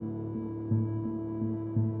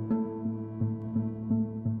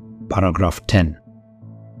Paragraph 10.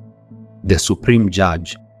 The Supreme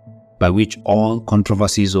Judge, by which all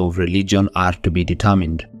controversies of religion are to be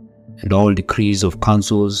determined, and all decrees of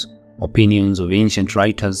councils, opinions of ancient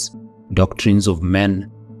writers, doctrines of men,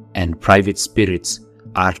 and private spirits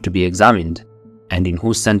are to be examined, and in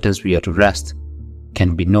whose sentence we are to rest,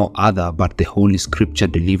 can be no other but the Holy Scripture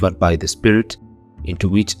delivered by the Spirit, into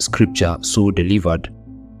which Scripture so delivered,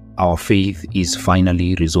 our faith is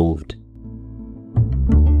finally resolved.